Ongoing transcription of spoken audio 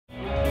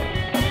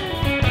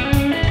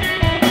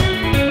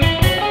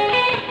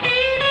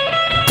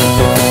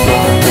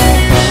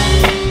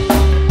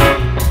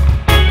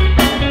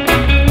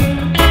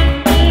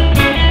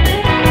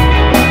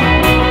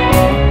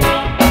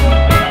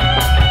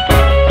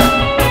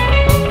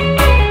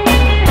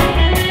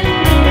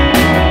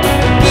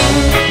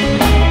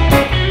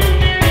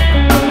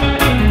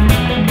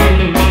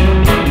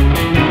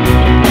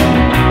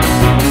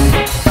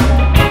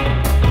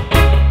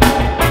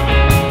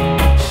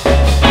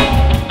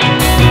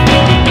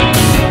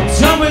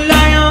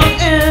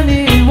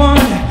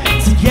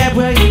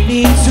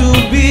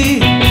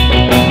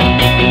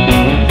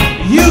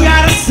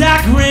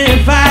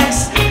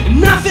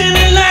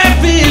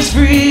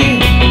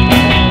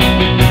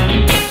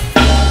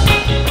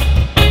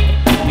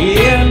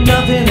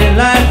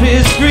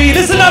screen.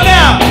 Listen up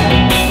now.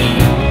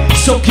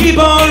 So keep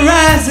on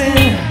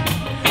rising,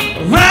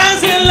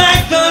 rising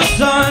like the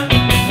sun.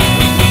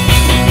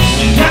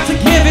 You got to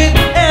give it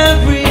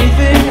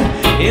everything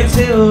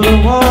until the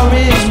war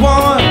is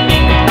won.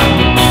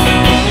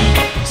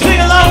 Sing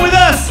along with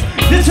us,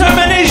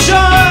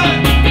 determination.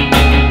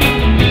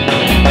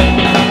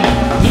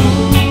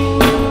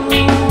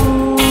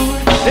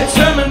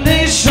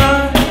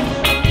 Determination.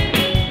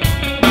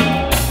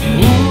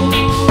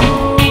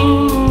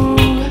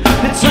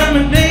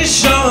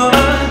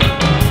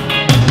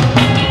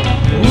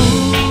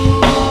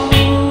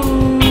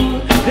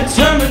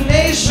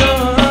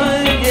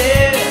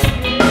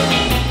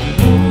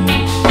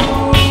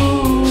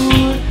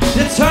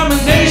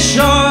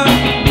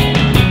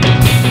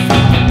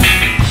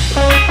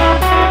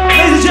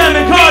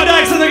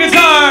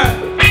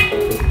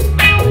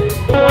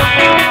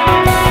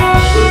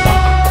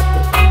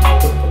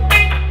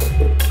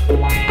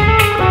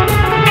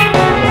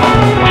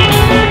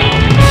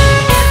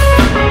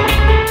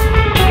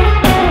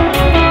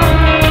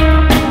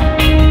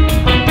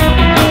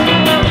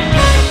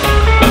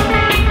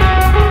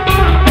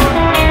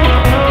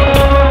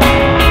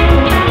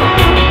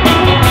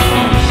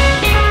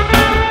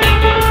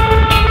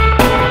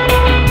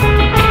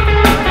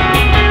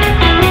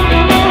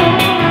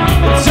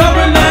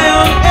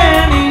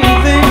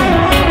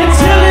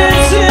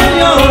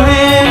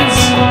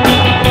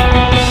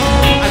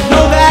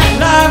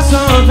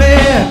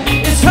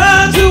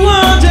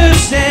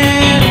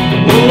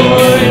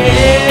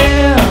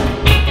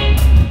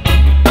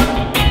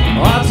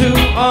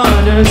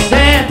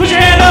 Put your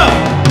hand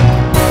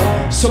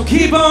up. So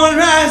keep on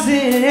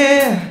rising,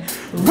 yeah.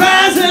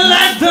 Rising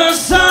like the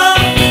sun.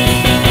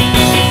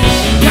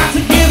 Got to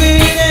give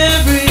it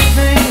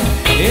everything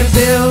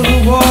until the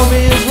war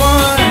is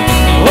won.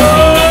 Oh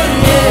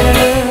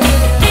yeah.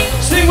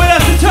 Sing with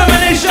us,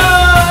 determination.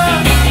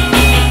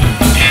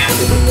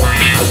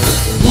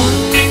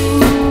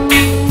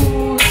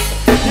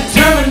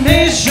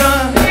 Determination.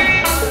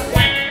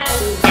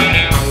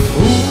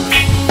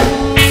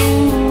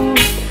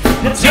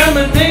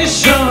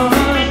 Determination.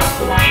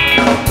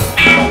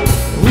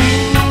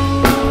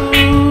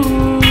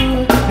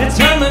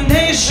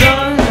 Determination.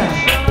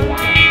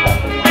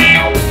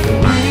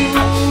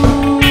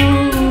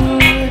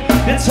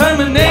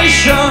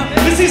 Determination.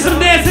 Let's see some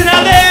dancing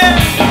out there.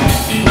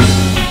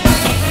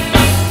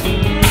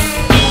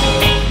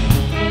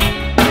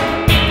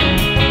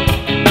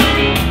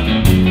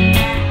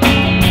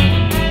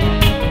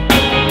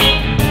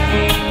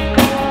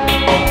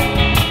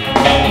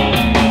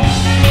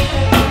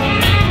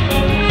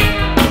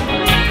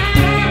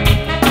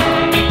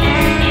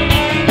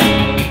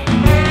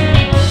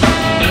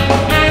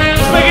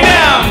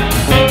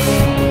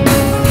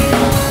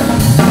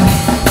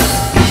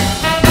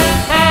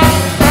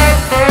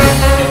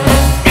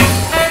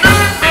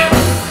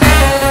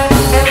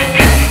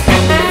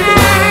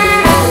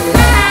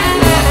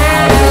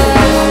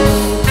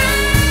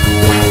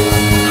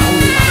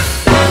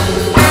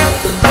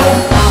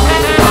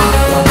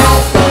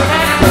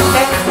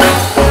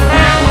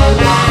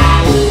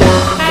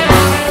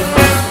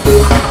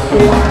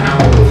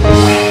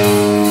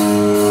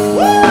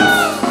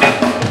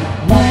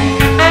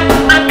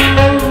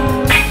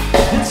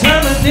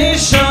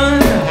 Determination.